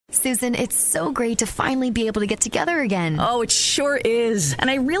Susan, it's so great to finally be able to get together again. Oh, it sure is. And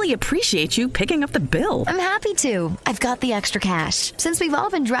I really appreciate you picking up the bill. I'm happy to. I've got the extra cash. Since we've all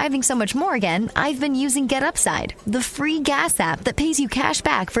been driving so much more again, I've been using Get Upside, the free gas app that pays you cash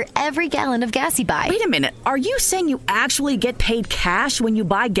back for every gallon of gas you buy. Wait a minute. Are you saying you actually get paid cash when you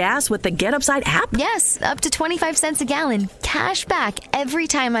buy gas with the Get Upside app? Yes, up to 25 cents a gallon, cash back every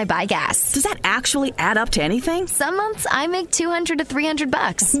time I buy gas. Does that actually add up to anything? Some months I make $200 to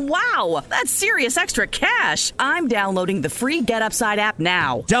 $300. Wow, that's serious extra cash. I'm downloading the free Get Upside app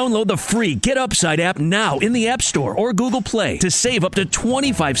now. Download the free Get Upside app now in the App Store or Google Play to save up to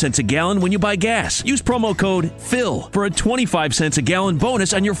 25 cents a gallon when you buy gas. Use promo code PHIL for a 25 cents a gallon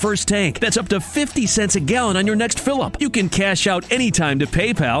bonus on your first tank. That's up to 50 cents a gallon on your next fill-up. You can cash out anytime to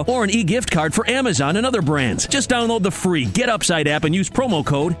PayPal or an e-gift card for Amazon and other brands. Just download the free Get Upside app and use promo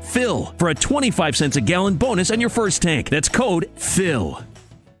code PHIL for a 25 cents a gallon bonus on your first tank. That's code PHIL.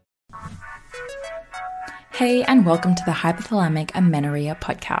 Hey, and welcome to the Hypothalamic Amenorrhea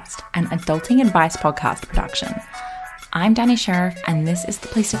podcast, an adulting advice podcast production. I'm Dani Sheriff, and this is the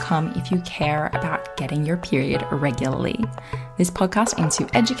place to come if you care about getting your period regularly. This podcast aims to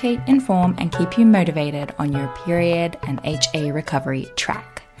educate, inform, and keep you motivated on your period and HA recovery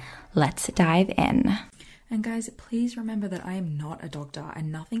track. Let's dive in. And guys, please remember that I am not a doctor,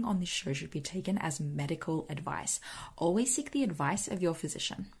 and nothing on this show should be taken as medical advice. Always seek the advice of your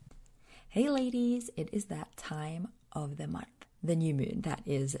physician. Hey ladies, it is that time of the month, the new moon. That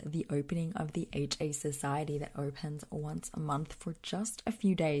is the opening of the HA Society that opens once a month for just a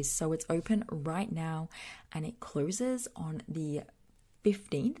few days. So it's open right now and it closes on the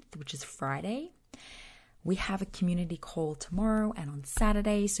 15th, which is Friday. We have a community call tomorrow and on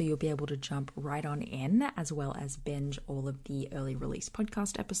Saturday, so you'll be able to jump right on in, as well as binge all of the early release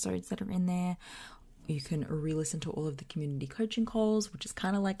podcast episodes that are in there. You can re-listen to all of the community coaching calls, which is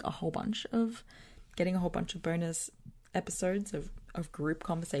kind of like getting a whole bunch of bonus episodes of group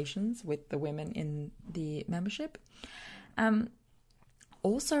conversations with the women in the membership.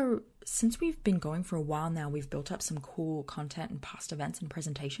 Also, since we've been going for a while now, we've built up some cool content and past events and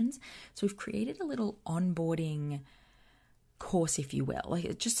presentations. So we've created a little onboarding course, if you will,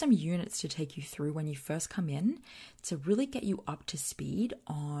 like just some units to take you through when you first come in to really get you up to speed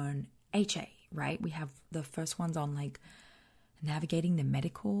on HA. Right? We have the first ones on like navigating the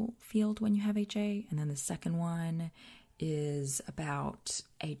medical field when you have HA. And then the second one is about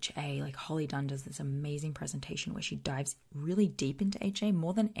HA. Like Holly Dunn does this amazing presentation where she dives really deep into HA,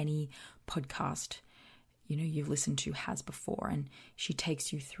 more than any podcast, you've listened to has before. And she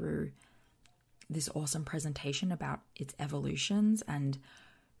takes you through this awesome presentation about its evolutions and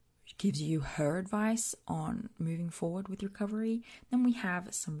gives you her advice on moving forward with recovery. Then we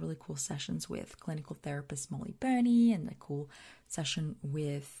have some really cool sessions with clinical therapist Molly Burney and a cool session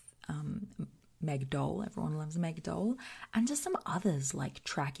with Meg Doll. Everyone loves Meg Doll. And just some others like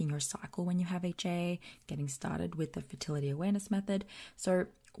tracking your cycle when you have HA, getting started with the fertility awareness method. So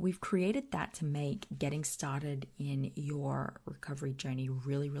we've created that to make getting started in your recovery journey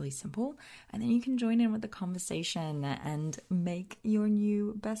really, really simple. And then you can join in with the conversation and make your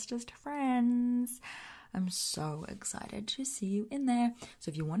new bestest friends. I'm so excited to see you in there.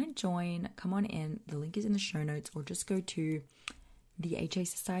 So if you want to join, come on in. The link is in the show notes, or just go to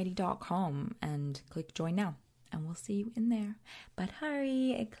thehasociety.com and click join now. And we'll see you in there. But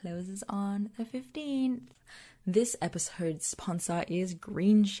hurry, it closes on the 15th. This episode's sponsor is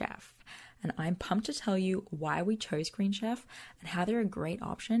Green Chef, and I'm pumped to tell you why we chose Green Chef and how they're a great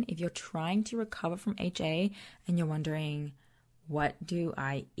option if you're trying to recover from HA and you're wondering, what do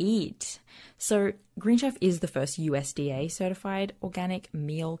I eat? So Green Chef is the first USDA certified organic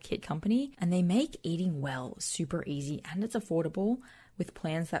meal kit company, and they make eating well super easy and it's affordable with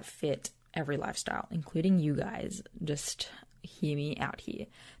plans that fit every lifestyle, including you guys. Just hear me out here.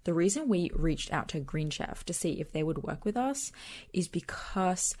 The reason we reached out to Green Chef to see if they would work with us is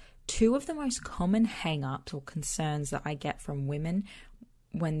because two of the most common hang-ups or concerns that I get from women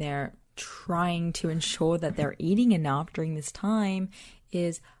when they're trying to ensure that they're eating enough during this time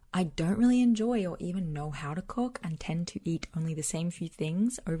is, I don't really enjoy or even know how to cook and tend to eat only the same few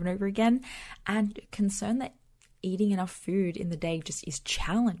things over and over again, and concern that eating enough food in the day just is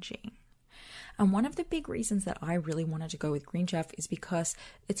challenging. And one of the big reasons that I really wanted to go with Green Chef is because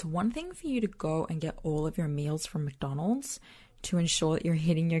it's one thing for you to go and get all of your meals from McDonald's to ensure that you're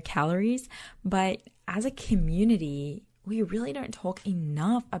hitting your calories, but as a community, we really don't talk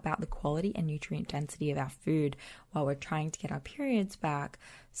enough about the quality and nutrient density of our food while we're trying to get our periods back.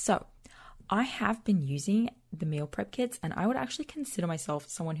 So I have been using the meal prep kits, and I would actually consider myself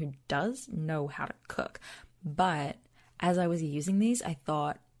someone who does know how to cook. But as I was using these, I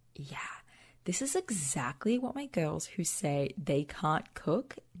thought, Yeah, this is exactly what my girls who say they can't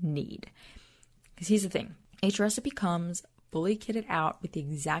cook need. Because here's the thing. Each recipe comes fully kitted out with the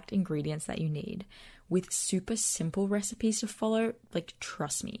exact ingredients that you need, with super simple recipes to follow. Like,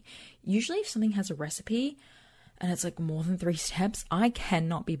 trust me, usually if something has a recipe and it's like more than 3 steps, I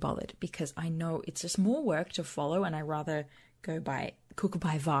cannot be bothered because I know it's just more work to follow and I rather cook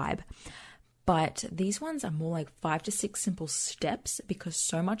by vibe. But these ones are more like 5 to 6 simple steps because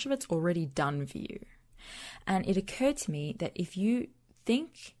so much of it's already done for you. And it occurred to me that if you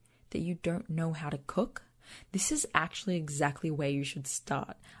think that you don't know how to cook, this is actually exactly where you should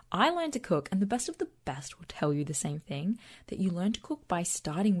start. I learned to cook, and the best of the best will tell you the same thing, that you learn to cook by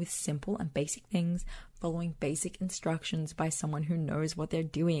starting with simple and basic things, following basic instructions by someone who knows what they're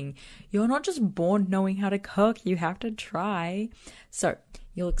doing. You're not just born knowing how to cook, you have to try. So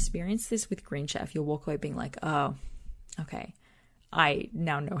you'll experience this with Green Chef. You'll walk away being like, oh, okay, I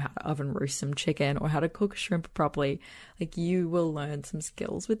now know how to oven roast some chicken or how to cook shrimp properly. Like, you will learn some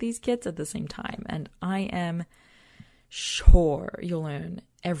skills with these kits at the same time. And I am sure you'll learn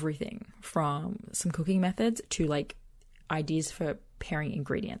everything from some cooking methods to like ideas for pairing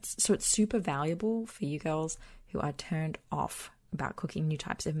ingredients. So it's super valuable for you girls who are turned off about cooking new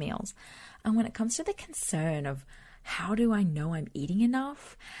types of meals. And when it comes to the concern of how do I know I'm eating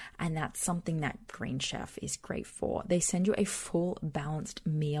enough? And that's something that Green Chef is great for. They send you a full balanced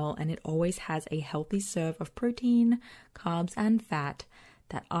meal and it always has a healthy serve of protein, carbs, and fat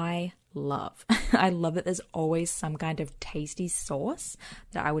that I love. I love that there's always some kind of tasty sauce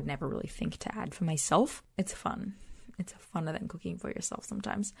that I would never really think to add for myself. It's fun. It's funner than cooking for yourself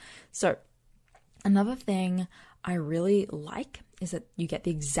sometimes. So another thing I really like is that you get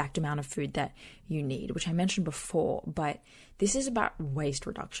the exact amount of food that you need, which I mentioned before, but this is about waste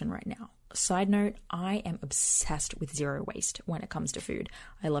reduction right now. Side note, I am obsessed with zero waste when it comes to food.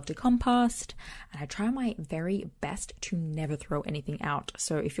 I love to compost and I try my very best to never throw anything out.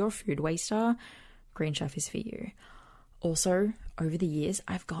 So if you're a food waster, Green Chef is for you. Also, over the years,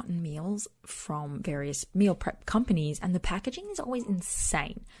 I've gotten meals from various meal prep companies and the packaging is always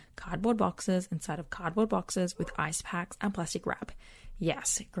insane. Cardboard boxes inside of cardboard boxes with ice packs and plastic wrap.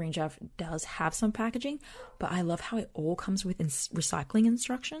 Yes, Green Chef does have some packaging, but I love how it all comes with recycling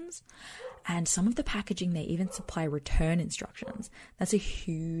instructions. And some of the packaging, they even supply return instructions. That's a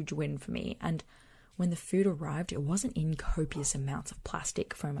huge win for me. And when the food arrived, it wasn't in copious amounts of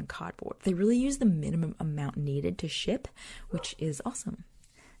plastic, foam, and cardboard. They really used the minimum amount needed to ship, which is awesome.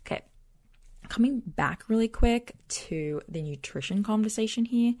 Okay, coming back really quick to the nutrition conversation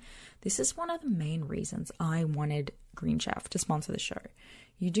here. This is one of the main reasons I wanted Green Chef to sponsor the show.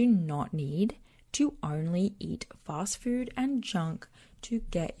 You do not need to only eat fast food and junk to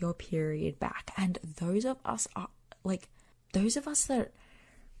get your period back. And those of us that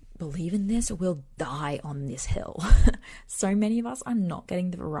believe in this will die on this hill. So many of us are not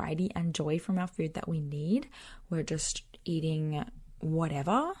getting the variety and joy from our food that we need. We're just eating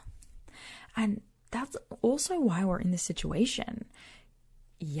whatever. And that's also why we're in this situation.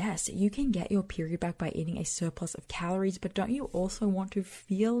 Yes, you can get your period back by eating a surplus of calories, but don't you also want to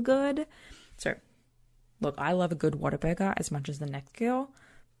feel good? So, look, I love a good Whataburger as much as the next girl,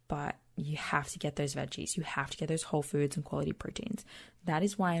 but you have to get those veggies. You have to get those whole foods and quality proteins. That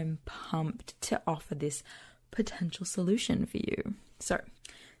is why I'm pumped to offer this potential solution for you. So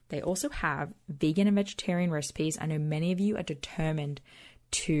they also have vegan and vegetarian recipes. I know many of you are determined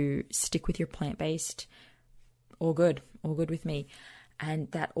to stick with your plant-based. All good with me.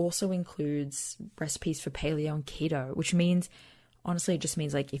 And that also includes recipes for paleo and keto, which means, honestly, it just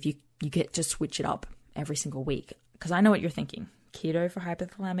means like if you get to switch it up every single week. Because I know what you're thinking. Keto for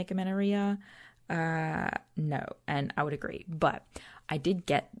hypothalamic amenorrhea? No, and I would agree. But I did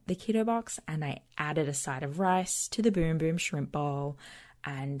get the keto box and I added a side of rice to the Boom Boom shrimp bowl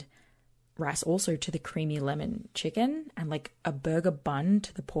and rice also to the creamy lemon chicken and like a burger bun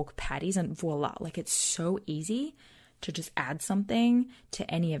to the pork patties, and voila. Like, it's so easy to just add something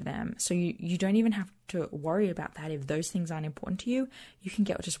to any of them. So you don't even have to worry about that. If those things aren't important to you, you can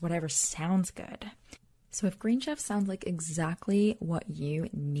get just whatever sounds good. So if Green Chef sounds like exactly what you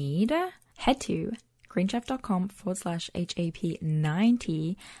need, head to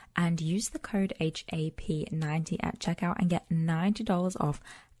greenchef.com/HAP90 and use the code HAP90 at checkout and get $90 off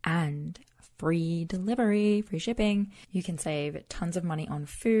and free delivery, free shipping. You can save tons of money on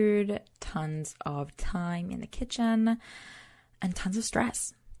food, tons of time in the kitchen, and tons of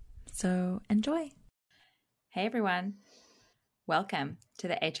stress. So enjoy. Hey everyone. Welcome to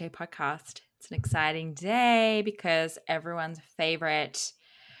the HA podcast. It's an exciting day because everyone's favorite,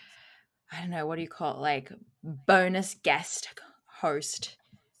 I don't know, what do you call it, like bonus guest host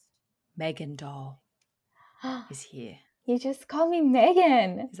Megan Doll is here. You just call me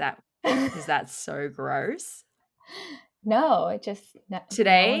Megan. Is that so gross? No, it just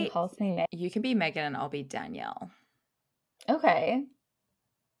Today, no one calls me Megan. You can be Megan and I'll be Danielle. Okay.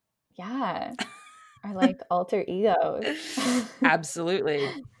 Yeah. Our like alter egos. Absolutely.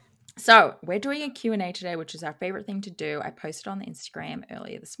 So we're doing a Q&A today, which is our favorite thing to do. I posted on the Instagram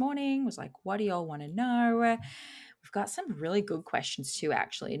earlier this morning, was like, what do y'all want to know? We've got some really good questions too,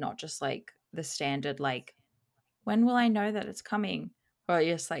 actually, not just like the standard, like, when will I know that it's coming? Or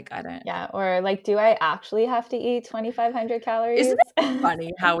just like, I don't. Yeah. Or like, do I actually have to eat 2,500 calories? Isn't it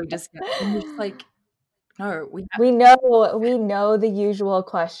funny how we just get, and you're just like, no, we know the usual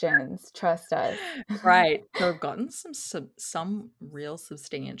questions. Trust us. Right. So we've gotten some real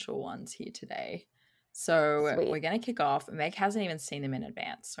substantial ones here today. So Sweet. we're going to kick off. Meg hasn't even seen them in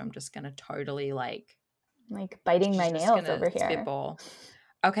advance. So I'm just going to totally like biting my nails over here. Spitball.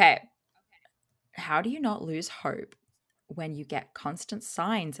 Okay. How do you not lose hope when you get constant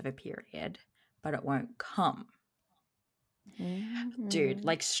signs of a period, but it won't come? Mm-hmm. Dude,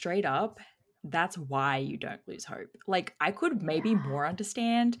 like straight up, that's why you don't lose hope. Like I could maybe more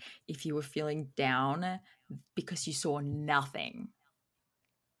understand if you were feeling down because you saw nothing.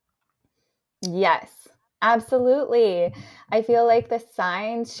 Yes, absolutely. I feel like the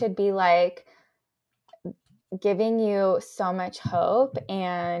signs should be like giving you so much hope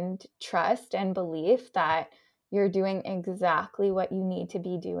and trust and belief that you're doing exactly what you need to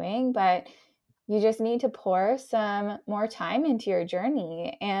be doing, but you just need to pour some more time into your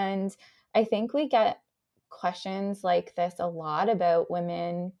journey. And I think we get questions like this a lot about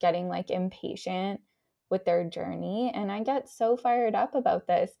women getting like impatient with their journey. And I get so fired up about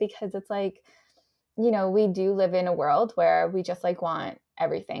this because it's like, you know, we do live in a world where we just like want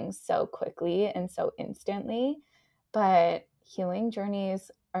everything so quickly and so instantly, but healing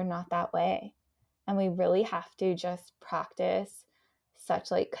journeys are not that way. And we really have to just practice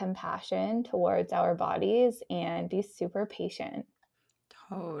such like compassion towards our bodies and be super patient.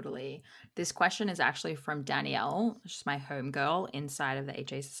 Totally. This question is actually from Danielle. She's my homegirl inside of the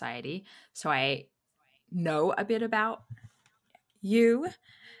HA Society. So I know a bit about you.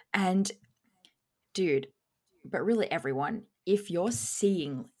 And dude, but really everyone, if you're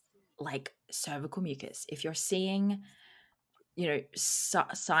seeing like cervical mucus, if you're seeing, you know,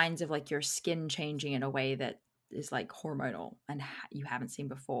 signs of like your skin changing in a way that is like hormonal and you haven't seen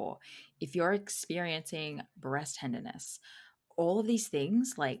before, if you're experiencing breast tenderness, all of these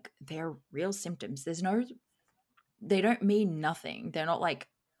things, like they're real symptoms. They don't mean nothing. They're not like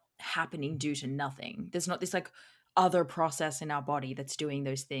happening due to nothing. There's not this like other process in our body that's doing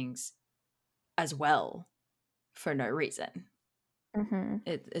those things as well for no reason.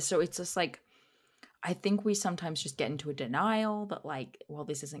 Mm-hmm. So it's just like, I think we sometimes just get into a denial that like, well,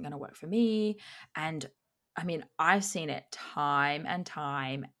 this isn't going to work for me. And I mean, I've seen it time and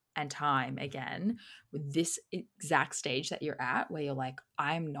time and time again with this exact stage that you're at where you're like,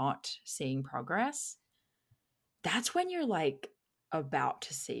 I'm not seeing progress. That's when you're like about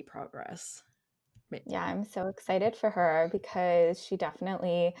to see progress. Yeah, I'm so excited for her because she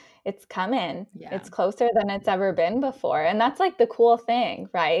definitely, it's coming. Yeah. It's closer than it's ever been before. And that's like the cool thing,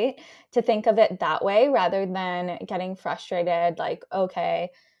 right? To think of it that way rather than getting frustrated, like, okay,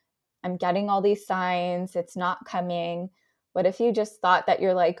 I'm getting all these signs, it's not coming. What if you just thought that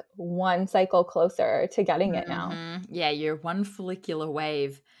you're like one cycle closer to getting it now? Yeah, you're one follicular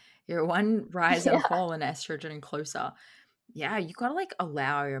wave. You're one rise and fall in estrogen closer. Yeah, you got to like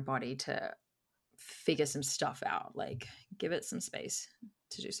allow your body to figure some stuff out, like give it some space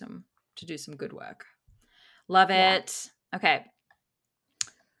to do some good work. Love it. Okay.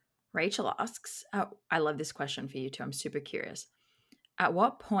 Rachel asks, I love this question for you too. I'm super curious. At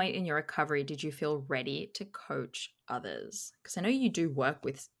what point in your recovery did you feel ready to coach others? Because I know you do work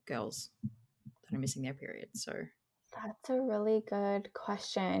with girls that are missing their periods. So that's a really good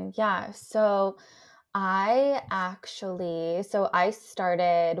question. Yeah. So I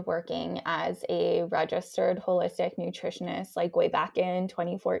started working as a registered holistic nutritionist like way back in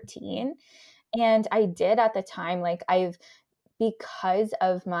 2014. And I did at the time, like because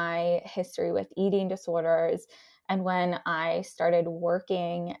of my history with eating disorders, and when I started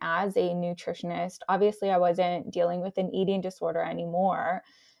working as a nutritionist, obviously I wasn't dealing with an eating disorder anymore.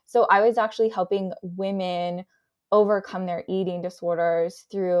 So I was actually helping women overcome their eating disorders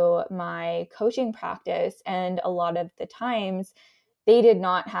through my coaching practice. And a lot of the times they did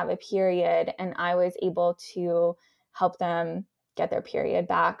not have a period, and I was able to help them get their period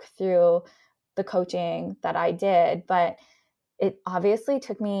back through the coaching that I did. But it obviously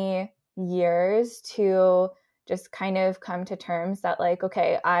took me years to just kind of come to terms that like,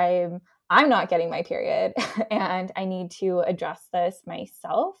 okay, I'm not getting my period and I need to address this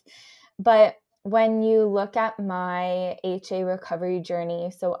myself. But when you look at my HA recovery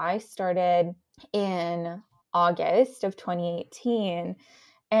journey, so I started in August of 2018,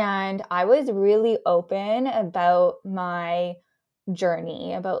 and I was really open about my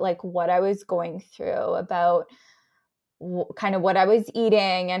journey, about like what I was going through, about kind of what I was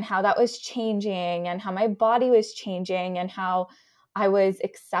eating and how that was changing and how my body was changing and how I was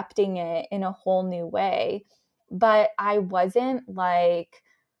accepting it in a whole new way. But I wasn't like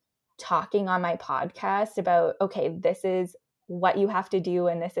talking on my podcast about, okay, this is what you have to do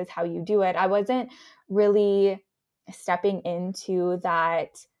and this is how you do it. I wasn't really stepping into that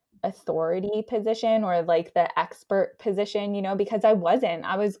authority position or like the expert position, because I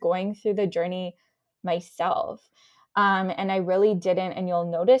was going through the journey myself. And I really didn't, and you'll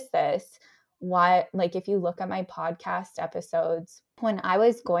notice this, like if you look at my podcast episodes, when I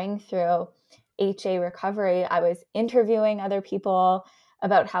was going through HA recovery, I was interviewing other people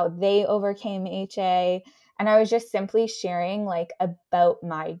about how they overcame HA. And I was just simply sharing like about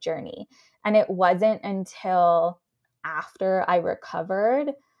my journey. And it wasn't until after I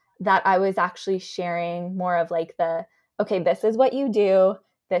recovered that I was actually sharing more of like okay, this is what you do,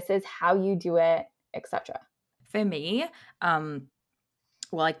 this is how you do it, etc. For me, well,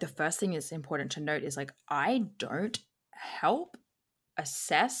 like the first thing is important to note is like I don't help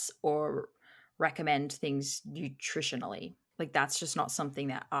assess or recommend things nutritionally. Like that's just not something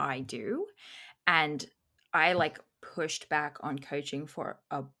that I do. And I like pushed back on coaching for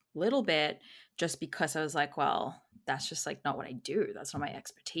a little bit just because I was like, well, that's just like not what I do. That's not my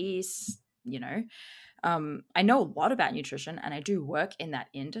expertise, I know a lot about nutrition and I do work in that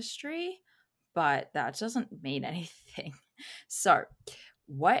industry, but that doesn't mean anything. So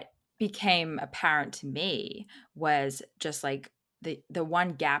what became apparent to me was just like the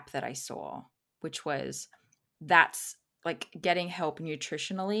one gap that I saw, which was that's like getting help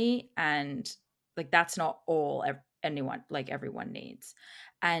nutritionally, and like that's not all everyone needs.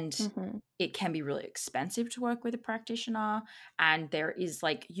 And it can be really expensive to work with a practitioner. And there is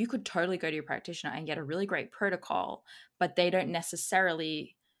like, you could totally go to your practitioner and get a really great protocol, but they don't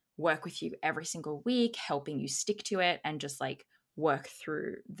necessarily work with you every single week, helping you stick to it and just like work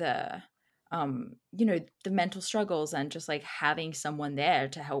through the mental struggles and just like having someone there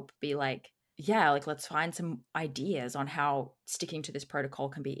to help be like, yeah, like let's find some ideas on how sticking to this protocol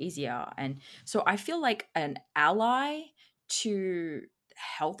can be easier. And so I feel like an ally to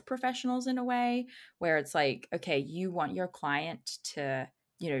health professionals in a way where it's like, okay, you want your client to,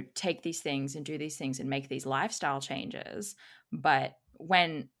 take these things and do these things and make these lifestyle changes. But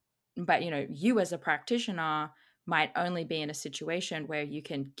you as a practitioner might only be in a situation where you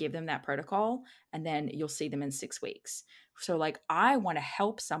can give them that protocol and then you'll see them in 6 weeks. So like, I want to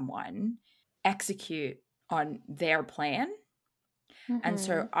help someone execute on their plan. And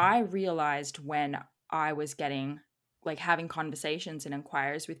so I realized when I was having conversations and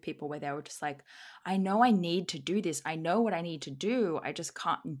inquiries with people where they were just like, I know I need to do this. I know what I need to do. I just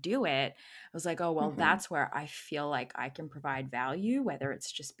can't do it. I was like, oh, well, that's where I feel like I can provide value, whether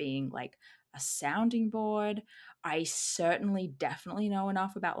it's just being like a sounding board. I definitely know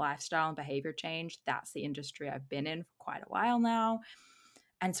enough about lifestyle and behavior change. That's the industry I've been in for quite a while now.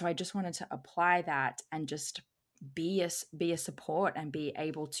 And so I just wanted to apply that and just be a support and be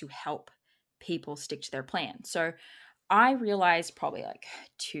able to help people stick to their plan. So I realized probably like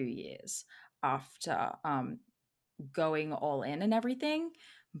 2 years after going all in and everything,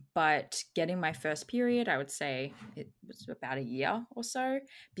 but getting my first period, I would say it was about a year or so,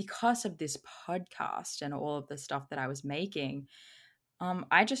 because of this podcast and all of the stuff that I was making.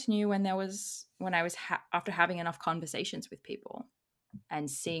 I just knew when I was after having enough conversations with people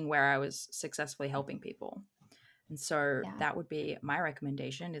and seeing where I was successfully helping people. And so that would be my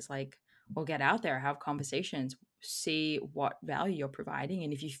recommendation is like, well, get out there, have conversations, see what value you're providing.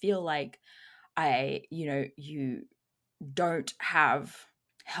 And if you feel like you don't have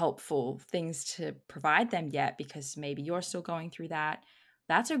helpful things to provide them yet because maybe you're still going through that,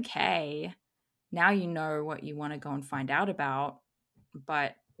 that's okay. Now you know what you want to go and find out about.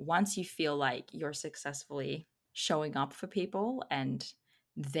 But once you feel like you're successfully showing up for people and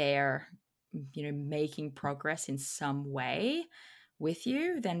they're, making progress in some way with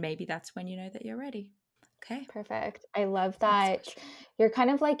you, then maybe that's when you know that you're ready. Okay. Perfect. I love that. You're kind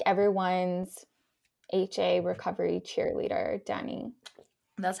of like everyone's HA recovery cheerleader, Dani.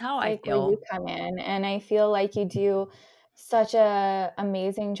 That's how I feel. Where you come in, and I feel like you do such a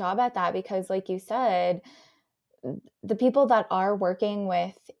amazing job at that because, like you said, the people that are working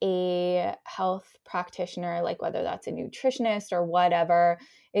with a health practitioner, like whether that's a nutritionist or whatever,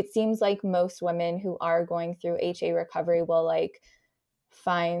 it seems like most women who are going through HA recovery will like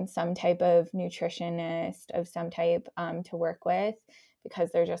find some type of nutritionist of some type to work with,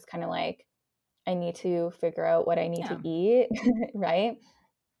 because they're just kind of like, I need to figure out what I need to eat, right?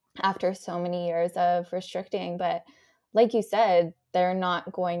 After so many years of restricting. But like you said, they're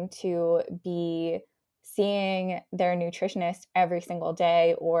not going to be seeing their nutritionist every single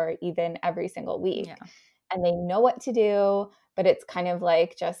day or even every single week. Yeah. And they know what to do, but it's kind of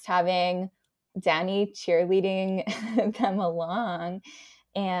like just having Dani cheerleading them along.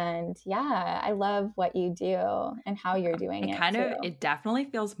 And yeah, I love what you do and how you're doing it too. It definitely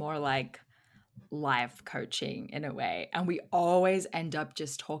feels more like life coaching in a way. And we always end up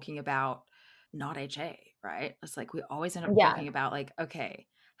just talking about not HA, right? It's like we always end up talking about like, okay,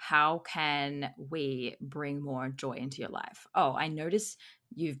 how can we bring more joy into your life? Oh, I notice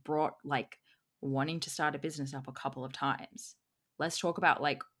you've brought like wanting to start a business up a couple of times. Let's talk about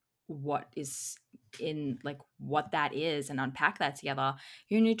like what is in like what that is and unpack that together.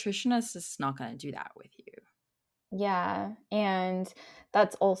 Your nutritionist is not going to do that with you. Yeah. And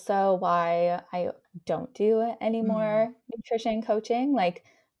that's also why I don't do any more nutrition coaching. Like,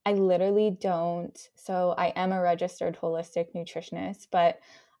 I literally don't. So, I am a registered holistic nutritionist, but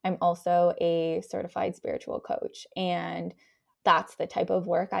I'm also a certified spiritual coach. And that's the type of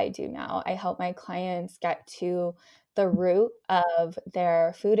work I do now. I help my clients get to the root of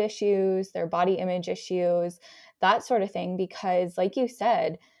their food issues, their body image issues, that sort of thing. Because, like you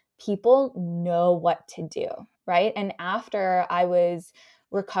said, people know what to do, right? And after I was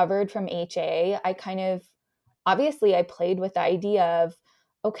recovered from HA, I kind of, obviously I played with the idea of,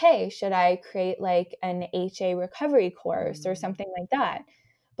 okay, should I create like an HA recovery course or something like that?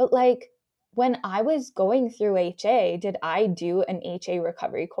 But like, when I was going through HA, did I do an HA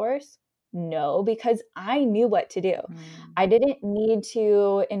recovery course? No, because I knew what to do. I didn't need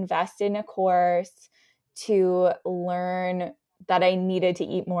to invest in a course to learn that I needed to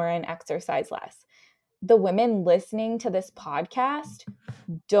eat more and exercise less. The women listening to this podcast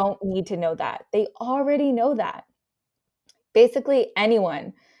don't need to know that. They already know that. Basically,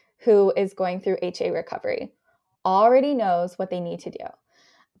 anyone who is going through HA recovery already knows what they need to do.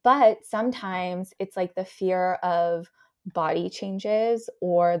 But sometimes it's like the fear of body changes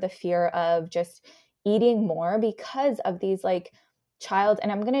or the fear of just eating more because of these like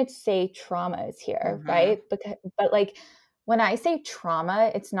and I'm going to say traumas here, right? But like, when I say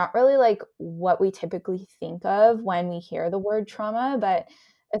trauma, it's not really like what we typically think of when we hear the word trauma, but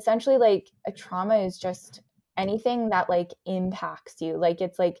essentially like a trauma is just anything that like impacts you. Like,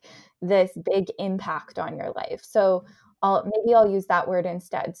 it's like this big impact on your life. So maybe I'll use that word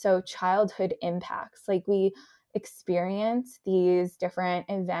instead. So childhood impacts, like we experience these different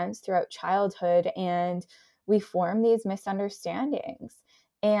events throughout childhood and we form these misunderstandings,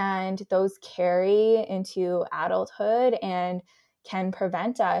 and those carry into adulthood and can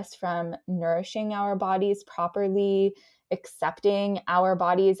prevent us from nourishing our bodies properly, accepting our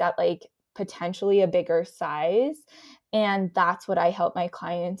bodies at like potentially a bigger size. And that's what I help my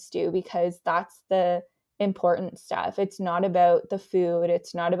clients do, because that's the important stuff. It's not about the food.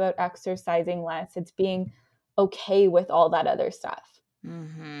 It's not about exercising less. It's being okay with all that other stuff.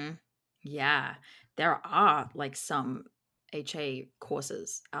 Yeah. There are like some HA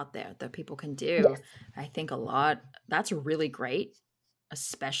courses out there that people can do. Yes. I think that's really great,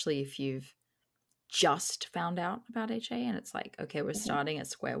 especially if you've just found out about HA and it's like, okay, we're starting at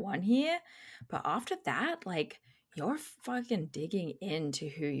square one here. But after that, like, you're fucking digging into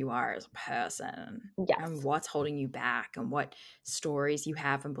who you are as a person and what's holding you back and what stories you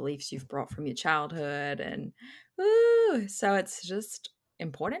have and beliefs you've brought from your childhood. And so it's just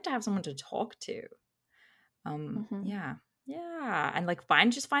important to have someone to talk to. Yeah. And like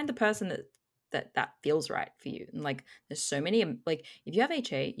find the person that feels right for you. And like there's so many, like if you have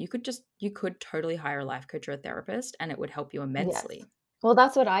HA, you could totally hire a life coach or a therapist and it would help you immensely. Yes. Well,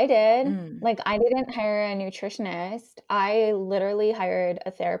 that's what I did. Like, I didn't hire a nutritionist. I literally hired a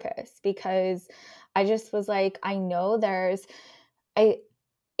therapist because I just was like, I know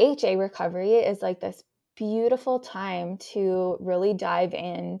HA recovery is like this beautiful time to really dive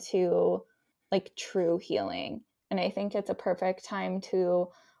into like true healing. And I think it's a perfect time to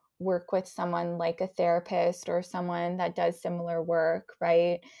work with someone like a therapist or someone that does similar work,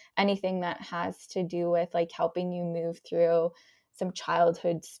 right? Anything that has to do with like helping you move through some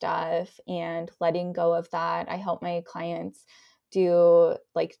childhood stuff and letting go of that. I help my clients do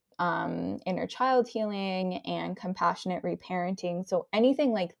like inner child healing and compassionate reparenting. So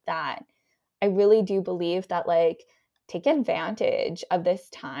anything like that, I really do believe that like take advantage of this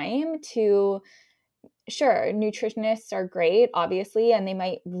time to, sure, nutritionists are great, obviously, and they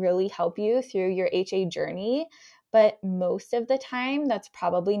might really help you through your HA journey. But most of the time, that's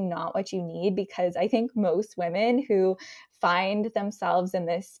probably not what you need, because I think most women who find themselves in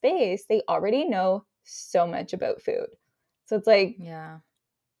this space, they already know so much about food. So it's like, Yeah.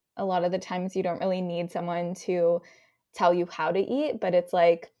 a lot of the times you don't really need someone to tell you how to eat, but it's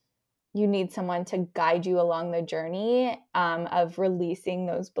like you need someone to guide you along the journey of releasing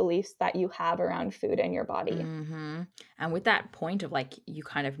those beliefs that you have around food in your body. Mm-hmm. And with that point of like, you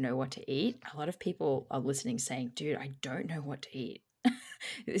kind of know what to eat, a lot of people are listening saying, dude, I don't know what to eat.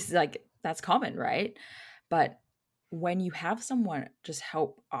 This is like, that's common, right? But when you have someone just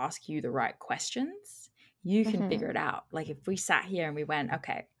help ask you the right questions, you can figure it out. Like if we sat here and we went,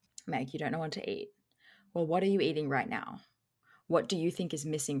 okay, Meg, you don't know what to eat. Well, what are you eating right now? What do you think is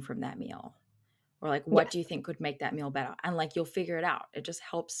missing from that meal? Or like, what do you think could make that meal better? And like, you'll figure it out. It just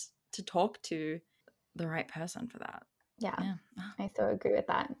helps to talk to the right person for that. Yeah. I so agree with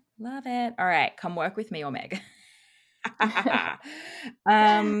that. Love it. All right, come work with me or Meg.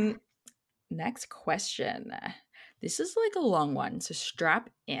 Next question. This is like a long one, so strap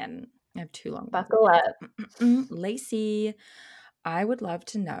in. I have two long ones. Buckle up. Lacey, I would love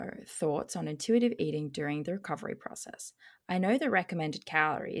to know thoughts on intuitive eating during the recovery process. I know the recommended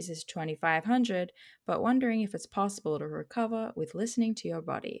calories is 2,500, but wondering if it's possible to recover with listening to your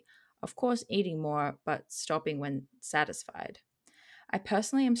body. Of course, eating more, but stopping when satisfied. I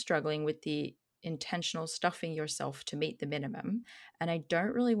personally am struggling with the intentional stuffing yourself to meet the minimum, and I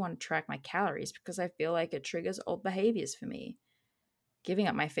don't really want to track my calories because I feel like it triggers old behaviors for me. Giving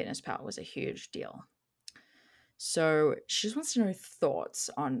up my fitness pal was a huge deal. So she just wants to know thoughts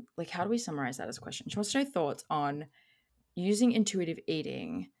on, like, how do we summarize that as a question? She wants to know thoughts on using intuitive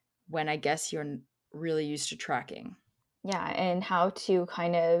eating when I guess you're really used to tracking. Yeah, and how to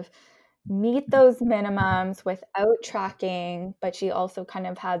kind of meet those minimums without tracking, but she also kind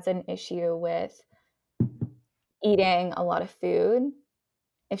of has an issue with eating a lot of food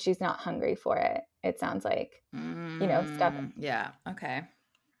if she's not hungry for it. It sounds like, stuff. Yeah, okay.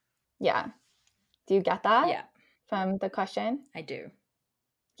 Yeah. Do you get that? Yeah. From the question? I do.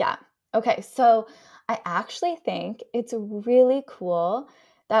 Yeah. Okay. So I actually think it's really cool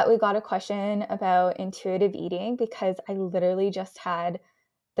that we got a question about intuitive eating, because I literally just had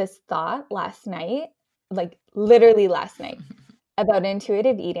this thought last night, like literally last night, about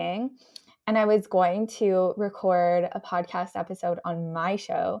intuitive eating. And I was going to record a podcast episode on my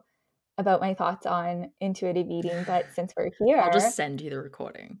show about my thoughts on intuitive eating. But since we're here, I'll just send you the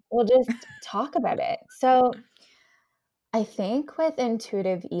recording. We'll just talk about it. So I think with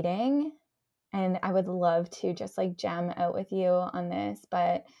intuitive eating, and I would love to just like jam out with you on this,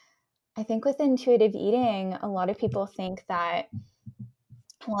 but I think with intuitive eating, a lot of people think that,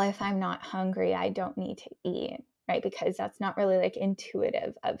 well, if I'm not hungry, I don't need to eat, right? Because that's not really like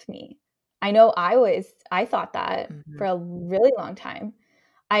intuitive of me. I know I thought that for a really long time.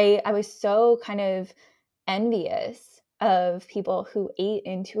 I was so kind of envious of people who ate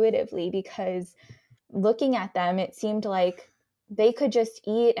intuitively, because looking at them, it seemed like they could just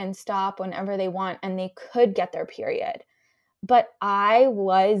eat and stop whenever they want and they could get their period. But I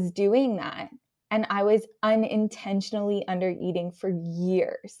was doing that, and I was unintentionally under eating for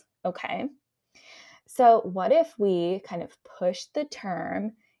years. Okay. So what if we kind of push the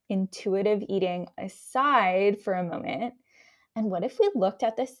term intuitive eating aside for a moment? And what if we looked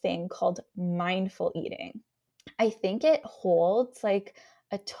at this thing called mindful eating? I think it holds like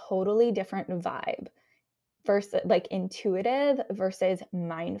a totally different vibe versus like intuitive versus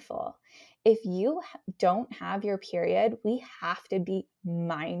mindful. If you don't have your period, we have to be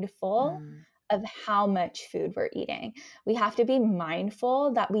mindful of how much food we're eating. We have to be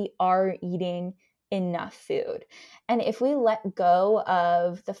mindful that we are eating enough food. And if we let go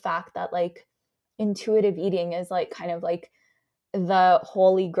of the fact that like intuitive eating is like kind of like the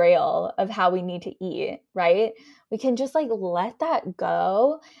holy grail of how we need to eat, right? We can just like let that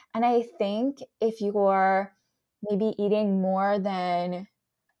go. And I think if you're maybe eating more than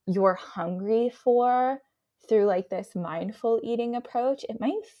you're hungry for through like this mindful eating approach, it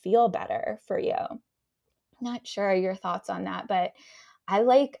might feel better for you. Not sure your thoughts on that, but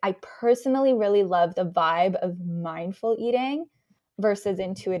I personally really love the vibe of mindful eating versus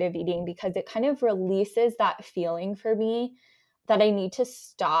intuitive eating, because it kind of releases that feeling for me that I need to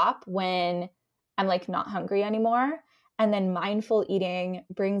stop when I'm like not hungry anymore. And then mindful eating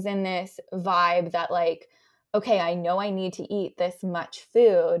brings in this vibe that like, okay, I know I need to eat this much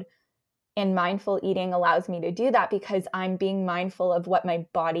food, And mindful eating allows me to do that because I'm being mindful of what my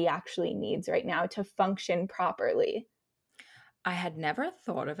body actually needs right now to function properly. I had never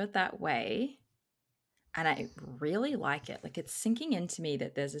thought of it that way. And I really like it. Like, it's sinking into me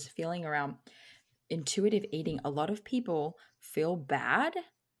that there's this feeling around intuitive eating. A lot of people feel bad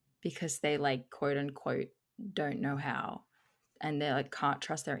because they, like, quote unquote, don't know how. And they, like, can't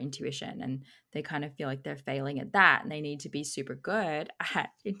trust their intuition. And they kind of feel like they're failing at that. And they need to be super good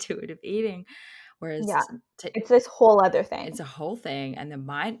at intuitive eating. Whereas Yeah. It's this whole other thing. It's a whole thing. And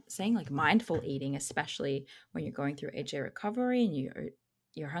the saying like mindful eating, especially when you're going through HA recovery and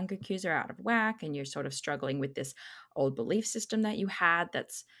your hunger cues are out of whack and you're sort of struggling with this old belief system that you had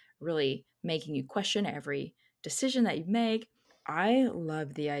that's really making you question every decision that you make. I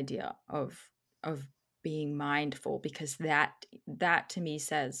love the idea of being mindful, because that to me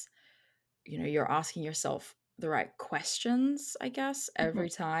says, you're asking yourself the right questions, I guess, every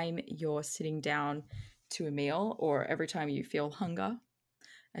time you're sitting down to a meal or every time you feel hunger.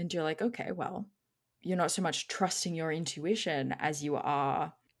 And you're like, okay, well, you're not so much trusting your intuition as you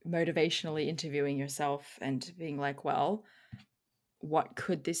are motivationally interviewing yourself and being like, well, what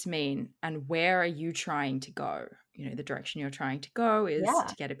could this mean? And where are you trying to go? The direction you're trying to go is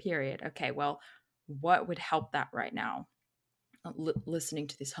to get a period. Okay, well, what would help that right now? Listening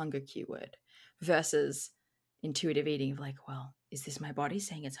to this hunger keyword versus intuitive eating of like, well, is this my body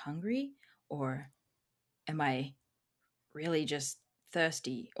saying it's hungry, or am I really just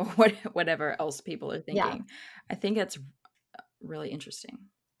thirsty, or whatever else people are thinking? I think that's really interesting.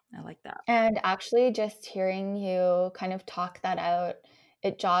 I like that. And actually, just hearing you kind of talk that out,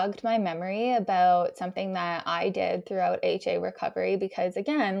 it jogged my memory about something that I did throughout HA recovery, because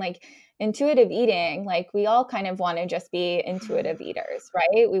again, like intuitive eating, like we all kind of want to just be intuitive eaters,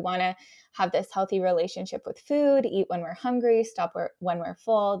 right? We want to have this healthy relationship with food, eat when we're hungry, stop when we're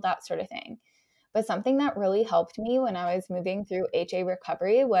full, that sort of thing. But something that really helped me when I was moving through HA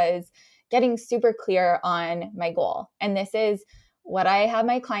recovery was getting super clear on my goal. And this is what I have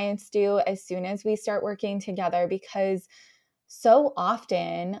my clients do as soon as we start working together, because so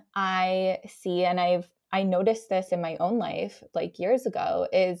often I see, and I noticed this in my own life like years ago,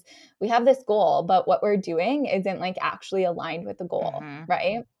 is we have this goal, but what we're doing isn't like actually aligned with the goal,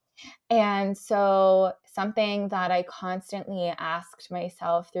 right? And so something that I constantly asked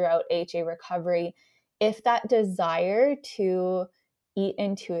myself throughout HA recovery, if that desire to eat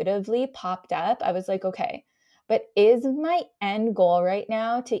intuitively popped up, I was like, okay, but is my end goal right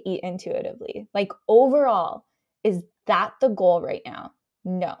now to eat intuitively? Like overall, is that the goal right now?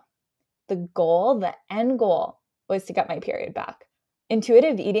 No. The end goal was to get my period back.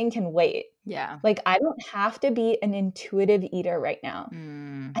 Intuitive eating can wait. Yeah. Like I don't have to be an intuitive eater right now.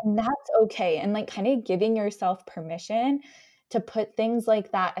 And that's okay. And like kind of giving yourself permission to put things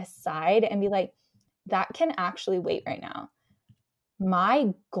like that aside and be like, that can actually wait right now.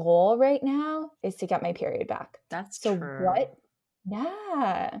 My goal right now is to get my period back. That's so true.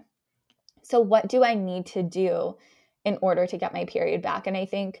 So what do I need to do in order to get my period back? And I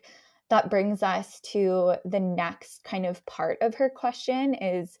think that brings us to the next kind of part of her question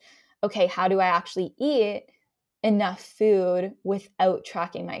is, okay, how do I actually eat enough food without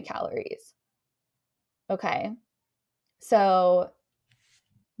tracking my calories? Okay. So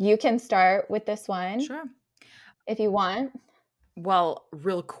you can start with this one. Sure. If you want. Well,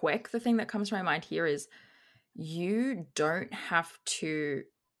 real quick, the thing that comes to my mind here is you don't have to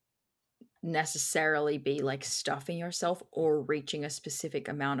necessarily be like stuffing yourself or reaching a specific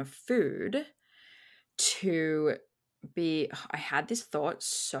amount of food to be. I had this thought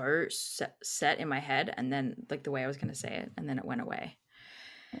so set in my head, and then like the way I was going to say it, and then it went away.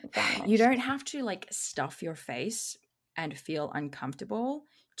 You don't have to like stuff your face and feel uncomfortable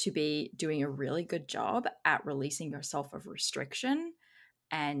to be doing a really good job at releasing yourself of restriction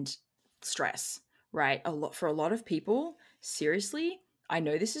and stress, right? For a lot of people, seriously, I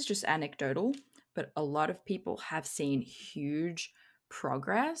know this is just anecdotal, but a lot of people have seen huge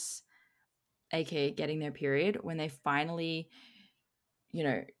progress, aka getting their period, when they finally,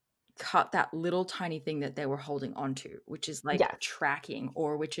 cut that little tiny thing that they were holding on to, which is like tracking,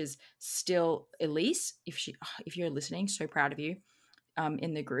 or which is still, Elise, if you're listening, so proud of you,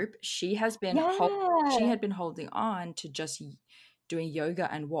 in the group, she had been holding on to just doing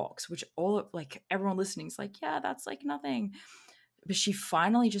yoga and walks, which everyone listening is like, yeah, that's like nothing. But she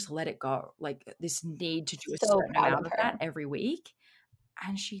finally just let it go, like this need to do a certain amount of that every week,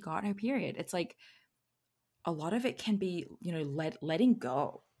 and she got her period. It's like a lot of it can be, letting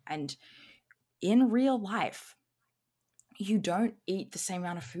go. And in real life, you don't eat the same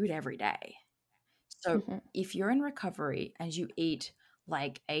amount of food every day. So if you're in recovery and you eat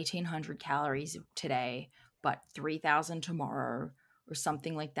like 1,800 calories today, but 3,000 tomorrow or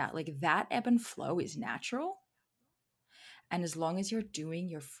something like that. Like that ebb and flow is natural. And as long as you're doing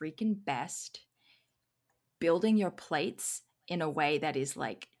your freaking best, building your plates in a way that is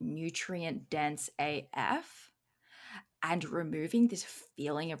like nutrient dense AF and removing this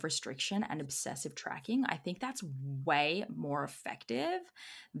feeling of restriction and obsessive tracking, I think that's way more effective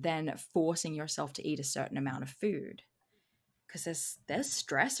than forcing yourself to eat a certain amount of food, because there's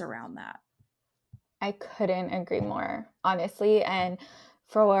stress around that. I couldn't agree more, honestly. And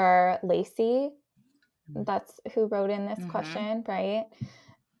for Lacey, that's who wrote in this question, right?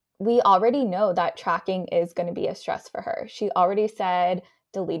 We already know that tracking is going to be a stress for her. She already said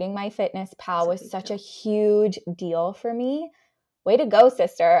deleting my fitness pal was such a huge deal for me. Way to go,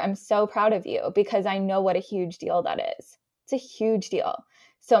 sister. I'm so proud of you because I know what a huge deal that is. It's a huge deal.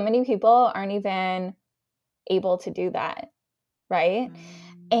 So many people aren't even able to do that, right?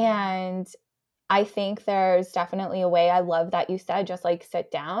 And I think there's definitely a way. I love that you said just like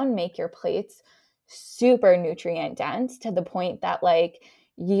sit down, make your plates super nutrient dense to the point that like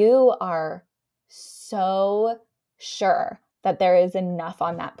you are so sure that there is enough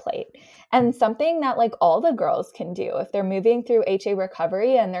on that plate. And something that like all the girls can do if they're moving through HA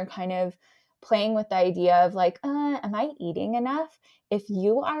recovery and they're kind of playing with the idea of like, am I eating enough? If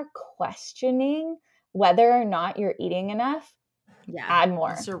you are questioning whether or not you're eating enough, add more.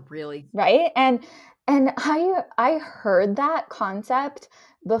 That's a really right. And I heard that concept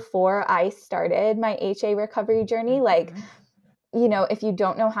before I started my HA recovery journey. Like, you know, if you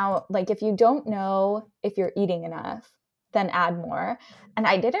don't know if you're eating enough, then add more. And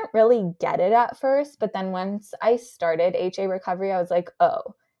I didn't really get it at first, but then once I started HA recovery, I was like, oh,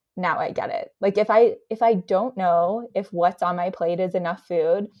 now I get it. Like if I don't know if what's on my plate is enough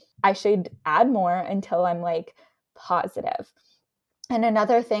food, I should add more until I'm like positive. And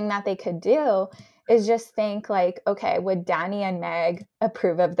another thing that they could do is just think like, okay, would Dani and Meg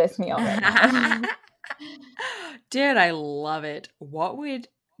approve of this meal right now? Dude, I love it. What would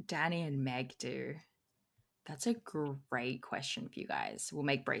Dani and Meg do? That's a great question for you guys. We'll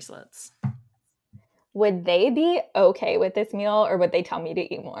make bracelets. Would they be okay with this meal or would they tell me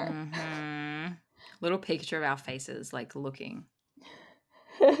to eat more? Little picture of our faces, like looking.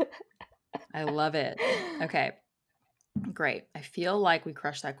 I love it. Okay. Great. I feel like we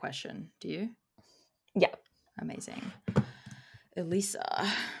crushed that question. Do you? Yeah. Amazing. Elisa.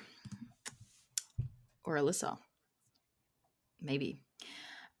 Or Alyssa. Maybe.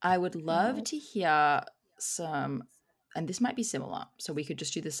 I would love to hear some, and this might be similar, so we could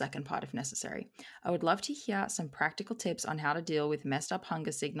just do the second part if necessary. I would love to hear some practical tips on how to deal with messed up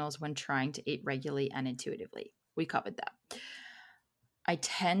hunger signals when trying to eat regularly and intuitively. We covered that. I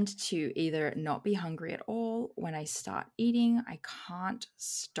tend to either not be hungry at all. When I start eating, I can't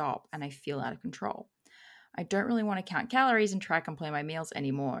stop and I feel out of control. I don't really want to count calories and track and plan my meals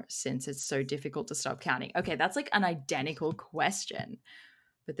anymore since it's so difficult to stop counting. Okay, that's like an identical question,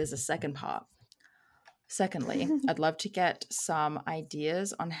 but there's a second part. Secondly, I'd love to get some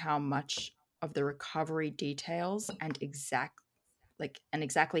ideas on how much of the recovery details and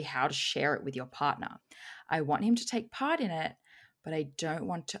exactly how to share it with your partner. I want him to take part in it, but I don't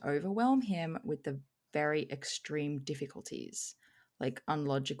want to overwhelm him with the very extreme difficulties, like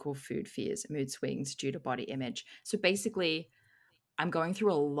unlogical food fears, mood swings due to body image. So basically, I'm going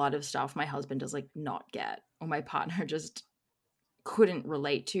through a lot of stuff my husband does like not get, or my partner just couldn't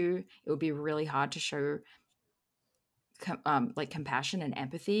relate to. It would be really hard to show like compassion and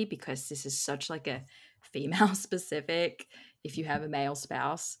empathy because this is such like a female specific, if you have a male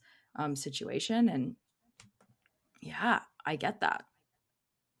spouse situation. And yeah, I get that.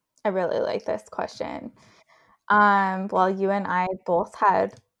 I really like this question. Well, you and I both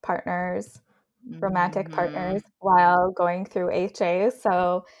had partners, romantic partners, while going through HA.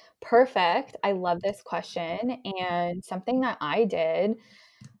 So perfect. I love this question. And something that I did,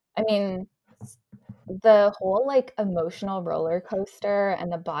 I mean, the whole like emotional roller coaster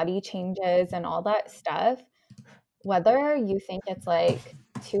and the body changes and all that stuff, whether you think it's like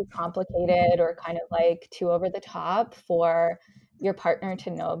too complicated or kind of like too over the top for your partner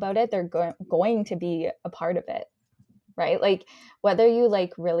to know about it, they're going to be a part of it, right? Like whether you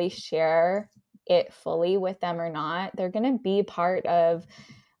like really share it fully with them or not, they're going to be part of,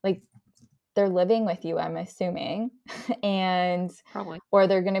 like, they're living with you, I'm assuming, and Probably. or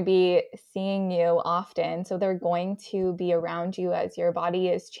they're going to be seeing you often. So they're going to be around you as your body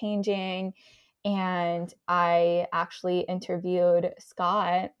is changing. And I actually interviewed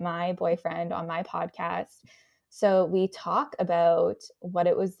Scott, my boyfriend, on my podcast. So we talk about what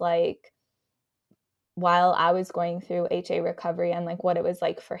it was like while I was going through HA recovery and like what it was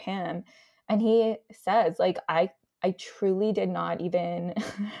like for him. And he says, like, I truly did not even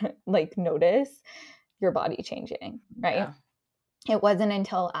like notice your body changing, right? Yeah. It wasn't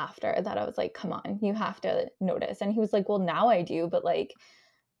until after that I was like, come on, you have to notice. And he was like, well, now I do. But like,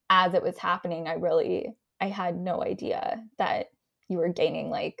 as it was happening, I had no idea that you were gaining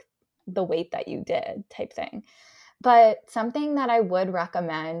like the weight that you did type thing. But something that I would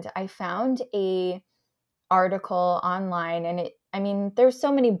recommend, I found a article online, and there's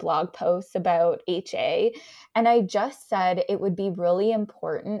so many blog posts about HA, and I just said it would be really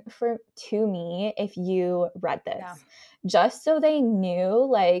important to me if you read this. Yeah. Just so they knew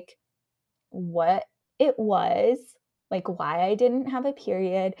like what it was, like why I didn't have a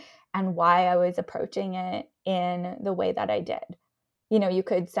period and why I was approaching it in the way that I did. You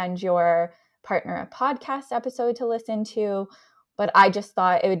could send your partner a podcast episode to listen to, but I just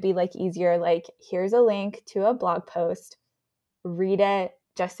thought it would be like easier, like, here's a link to a blog post, read it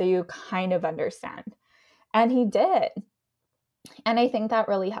just so you kind of understand. And he did. And I think that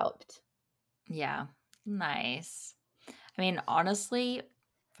really helped. Yeah. Nice. I mean, honestly,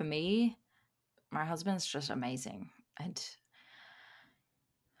 for me, my husband's just amazing. And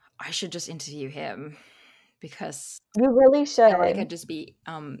I should just interview him because You really should. I could just be,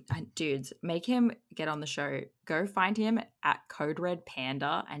 dudes, make him get on the show. Go find him at Code Red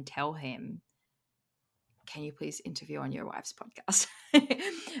Panda and tell him, can you please interview on your wife's podcast?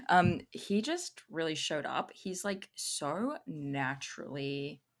 He just really showed up. He's like so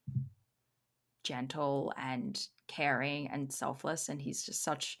naturally gentle and caring and selfless, and he's just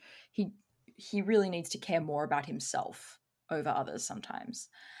he really needs to care more about himself over others sometimes.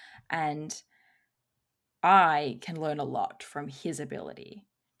 And I can learn a lot from his ability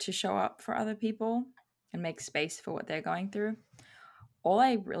to show up for other people and make space for what they're going through. All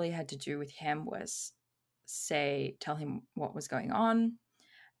I really had to do with him was tell him what was going on,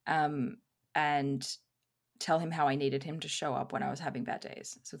 and tell him how I needed him to show up when I was having bad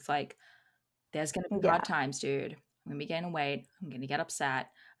days. So it's like, there's going to be hard times, dude. I'm going to be gaining weight. I'm going to get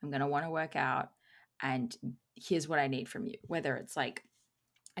upset. I'm going to want to work out. And here's what I need from you. Whether it's like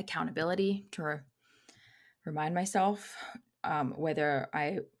accountability to remind myself, whether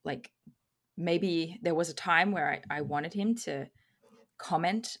I like, maybe there was a time where I wanted him to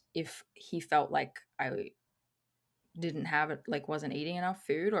comment if he felt like I didn't have it, like wasn't eating enough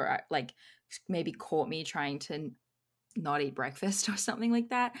food, or like maybe caught me trying to not eat breakfast or something like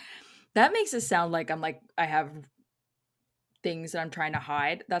that. That makes it sound like I have things that I'm trying to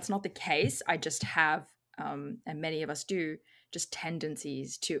hide. That's not the case. I just have, and many of us do, just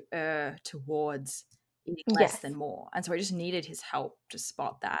tendencies to err towards eating less than more. And so I just needed his help to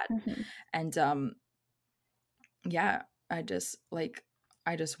spot that. Mm-hmm. And yeah, I just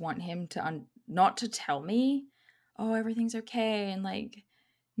want him to not to tell me, oh, everything's okay, and like,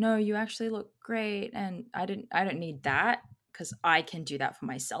 no, you actually look great, and I don't need that, because I can do that for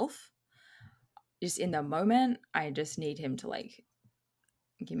myself. Just in the moment, I just need him to like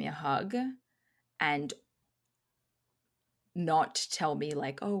give me a hug and not tell me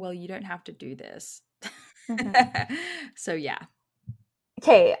like, oh, well, you don't have to do this. Mm-hmm. So yeah.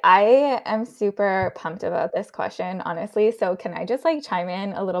 Okay, I am super pumped about this question, honestly. So can I just like chime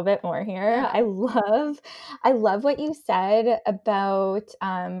in a little bit more here? Yeah. I love what you said about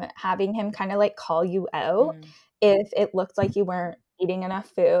having him kind of like call you out if it looked like you weren't eating enough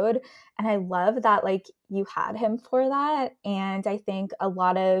food. And I love that like you had him for that. And I think a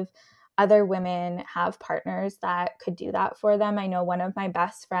lot of other women have partners that could do that for them. I know one of my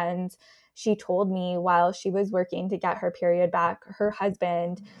best friends, she told me while she was working to get her period back, her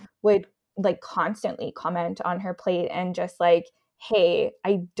husband would like constantly comment on her plate and just like, hey,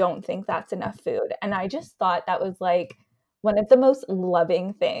 I don't think that's enough food. And I just thought that was like one of the most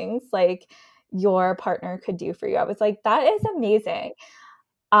loving things like your partner could do for you. I was like, that is amazing.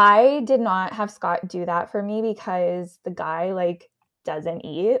 I did not have Scott do that for me because the guy like doesn't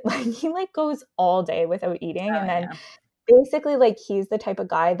eat. Like he like goes all day without eating. And then basically like he's the type of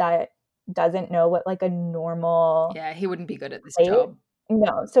guy that doesn't know what like a normal he wouldn't be good at this job.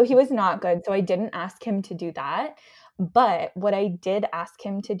 No, so he was not good. So I didn't ask him to do that. But what I did ask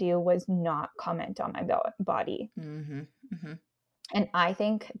him to do was not comment on my body. Mm-hmm. Mm-hmm. And I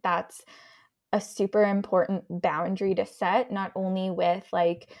think that's a super important boundary to set, not only with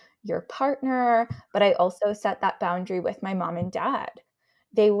like your partner, but I also set that boundary with my mom and dad.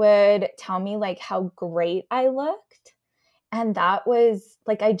 They would tell me like how great I looked. And that was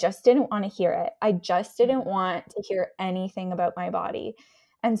like, I just didn't want to hear it. I just didn't want to hear anything about my body.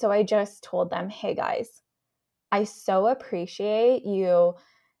 And so I just told them, hey guys, I so appreciate you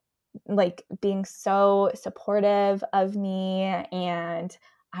like being so supportive of me. And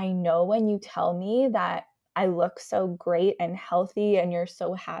I know when you tell me that I look so great and healthy and you're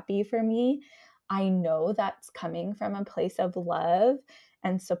so happy for me, I know that's coming from a place of love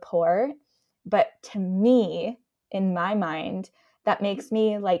and support. But to me, in my mind, that makes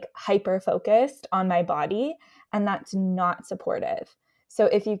me like hyper focused on my body, and that's not supportive. So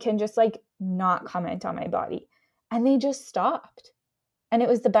if you can just like not comment on my body. And they just stopped. And it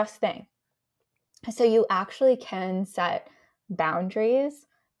was the best thing. So you actually can set boundaries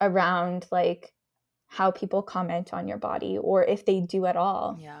around like how people comment on your body, or if they do at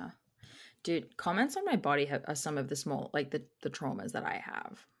all. Yeah. Dude, comments on my body are some of the small, like the traumas that I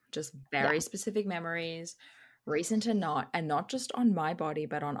have. Just very specific memories, recent and not just on my body,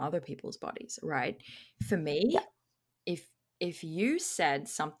 but on other people's bodies, right? For me, if you said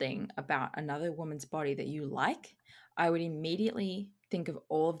something about another woman's body that you like, I would immediately think of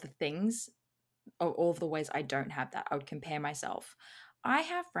all of the things, or all of the ways I don't have that. I would compare myself. I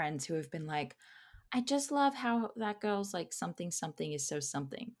have friends who have been like, I just love how that girl's like something is so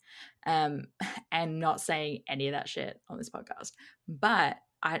something. And not saying any of that shit on this podcast. But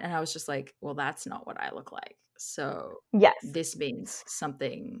I was just like, well, that's not what I look like. So Yes. this means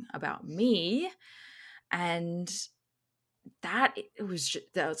something about me. And that was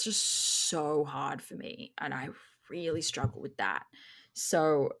just so hard for me. And I really struggle with that.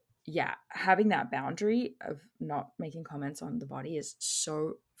 So yeah, having that boundary of not making comments on the body is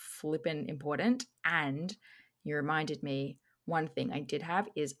so flippin' important. And you reminded me, one thing I did have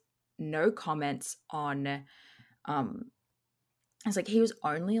is no comments on it's like he was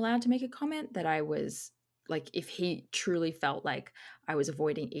only allowed to make a comment that I was like, if he truly felt like I was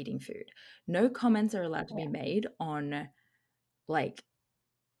avoiding eating food. No comments are allowed to be made on like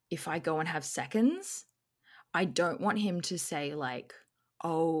if I go and have seconds. I don't want him to say like,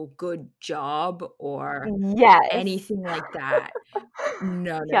 oh, good job, or anything like that.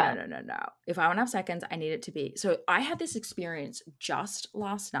 No. If I want to have seconds, I need it to be. So I had this experience just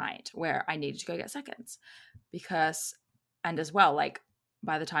last night where I needed to go get seconds because, and as well, like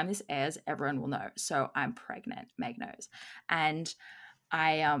by the time this airs, everyone will know. So I'm pregnant, Meg knows. And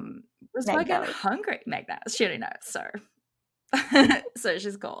I was fucking hungry. Meg knows. She already knows. So, so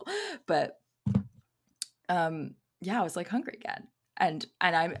she's cool. But yeah, I was like hungry again. And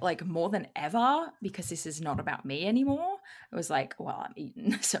I'm like more than ever, because this is not about me anymore. It was like, well, I'm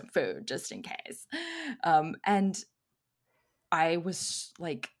eating some food just in case. And I was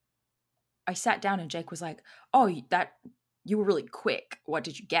like, I sat down and Jake was like, oh, you were really quick. What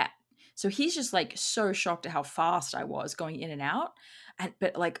did you get? So he's just like so shocked at how fast I was going in and out.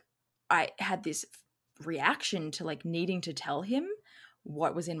 But like I had this reaction to like needing to tell him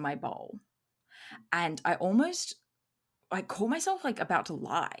what was in my bowl. And I caught myself like about to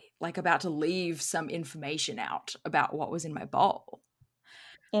lie, like about to leave some information out about what was in my bowl.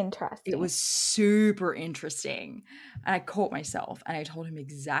 Interesting. It was super interesting. And I caught myself and I told him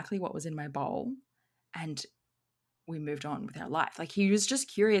exactly what was in my bowl, and we moved on with our life. Like he was just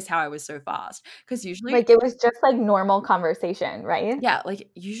curious how I was so fast, because usually like it was just like normal conversation, right? Yeah, like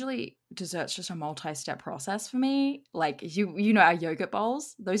usually dessert's just a multi-step process for me. Like you know our yogurt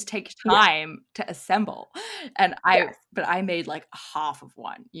bowls, those take time to assemble. And I made like half of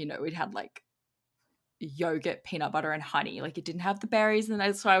one. You know, it had like yogurt, peanut butter, and honey. Like it didn't have the berries,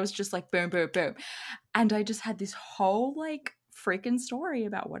 and so I was just like boom, boom, boom. And I just had this whole like freaking story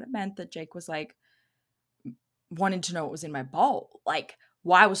about what it meant that Jake was like wanting to know what was in my bowl, like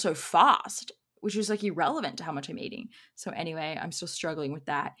why I was so fast, which was like irrelevant to how much I'm eating. So anyway, I'm still struggling with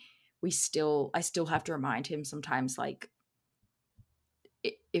that. I still have to remind him sometimes, like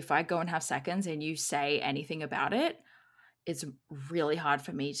if I go and have seconds and you say anything about it, it's really hard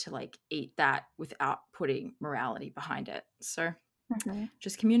for me to like eat that without putting morality behind it. So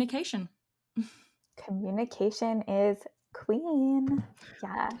just communication. Communication is queen.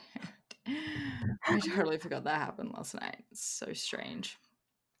 Yeah. I totally forgot that happened last night. It's so strange.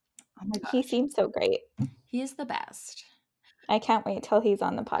 Oh my gosh. He seems so great. He is the best. I can't wait till he's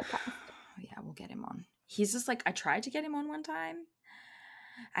on the podcast. Yeah, we'll get him on. He's just like, I tried to get him on one time,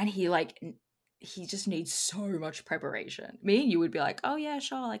 and he just needs so much preparation. Me and you would be like, oh yeah,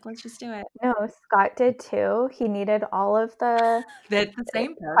 sure, like let's just do it. No, Scott did too. He needed all of the They're the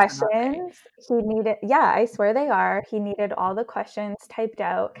same questions. He needed, yeah, I swear they are. He needed all the questions typed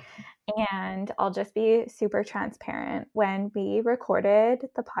out. And I'll just be super transparent. When we recorded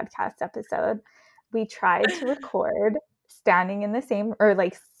the podcast episode, we tried to record standing in the same, or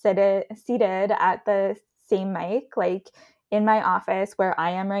like seated at the same mic, like in my office where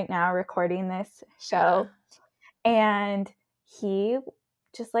I am right now recording this show. And he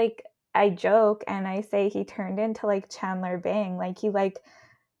just like, I joke and I say he turned into like Chandler Bing. Like he like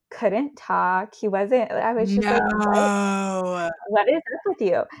couldn't talk. He wasn't, I was just like, what is up with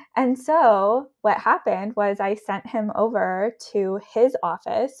you? And so what happened was I sent him over to his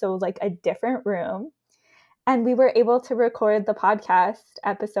office. So like a different room. And we were able to record the podcast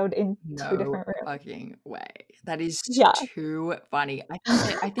episode in two different rooms. Fucking way. That is too funny.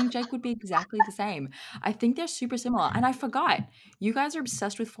 I think Jake would be exactly the same. I think they're super similar. And I forgot, you guys are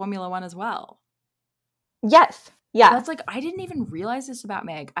obsessed with Formula One as well. Yes. Yeah. That's like, I didn't even realize this about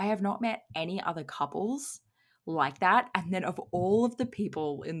Meg. I have not met any other couples like that. And then of all of the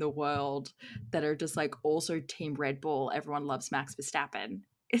people in the world that are just like also Team Red Bull, everyone loves Max Verstappen.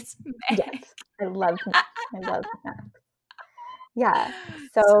 It's Meg. Yes. I love Max. Yeah.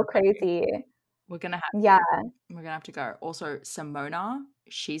 So crazy. We're gonna have to go. Also, Simona,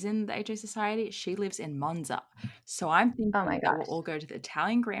 she's in the HA Society. She lives in Monza. So I'm thinking that we'll all go to the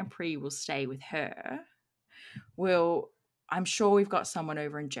Italian Grand Prix. We'll stay with her. I'm sure we've got someone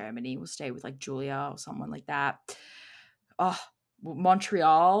over in Germany. We'll stay with like Julia or someone like that. Oh,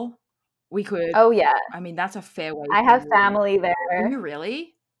 Montreal. We could. Oh yeah. I mean, that's a fair way. I have family there. Do you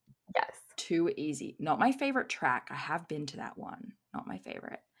really? Yes. Too easy. Not my favorite track. I have been to that one. Not my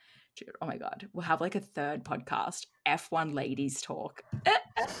favorite. Dude, oh my God. We'll have like a third podcast. F1 ladies talk.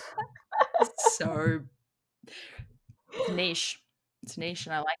 So niche. It's niche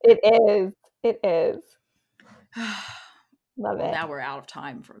and I like it. It is. Love it. Now we're out of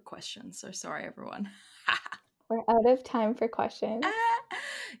time for questions. So sorry, everyone. We're out of time for questions.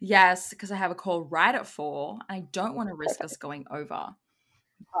 Yes, because I have a call right at 4. I don't want to risk us going over.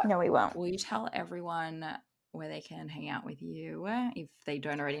 No, we won't. Will you tell everyone where they can hang out with you if they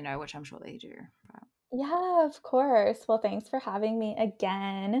don't already know, which I'm sure they do? But... Yeah, of course. Well, thanks for having me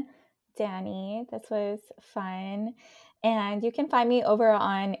again, Dani. This was fun. And you can find me over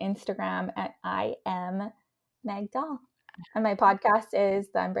on Instagram at I am Meg Doll. And my podcast is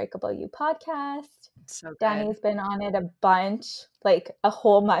the Unbreakable You podcast. So good. Dani's been on it a bunch, like a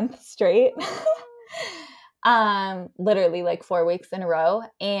whole month straight. Literally like 4 weeks in a row.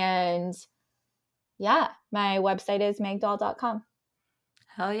 And yeah, my website is megdoll.com.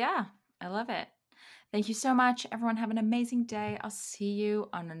 Hell yeah. I love it. Thank you so much. Everyone have an amazing day. I'll see you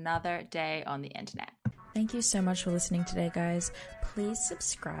on another day on the internet. Thank you so much for listening today, guys. Please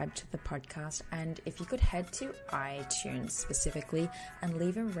subscribe to the podcast. And if you could head to iTunes specifically and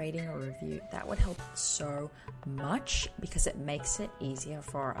leave a rating or review, that would help so much because it makes it easier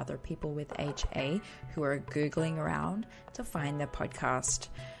for other people with HA who are Googling around to find the podcast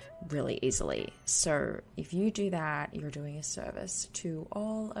really easily. So if you do that, you're doing a service to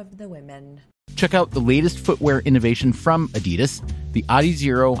all of the women. Check out the latest footwear innovation from Adidas, the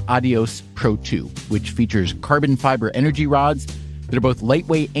Adizero Adios Pro 2, which features carbon fiber energy rods that are both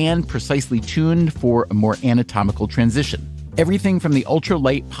lightweight and precisely tuned for a more anatomical transition. Everything from the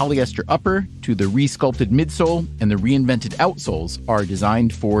ultra-light polyester upper to the re-sculpted midsole and the reinvented outsoles are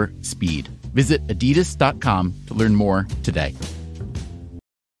designed for speed. Visit adidas.com to learn more today.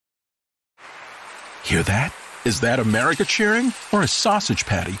 Hear that? Is that America cheering or a sausage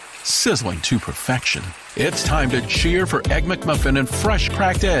patty sizzling to perfection? It's time to cheer for Egg McMuffin and fresh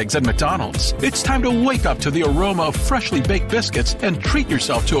cracked eggs at McDonald's. It's time to wake up to the aroma of freshly baked biscuits and treat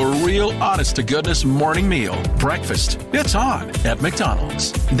yourself to a real honest-to-goodness morning meal. Breakfast, it's on at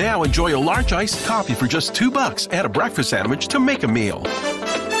McDonald's. Now enjoy a large iced coffee for just $2. Add a breakfast sandwich to make a meal.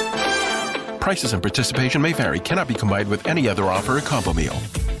 Prices and participation may vary. Cannot be combined with any other offer or combo meal.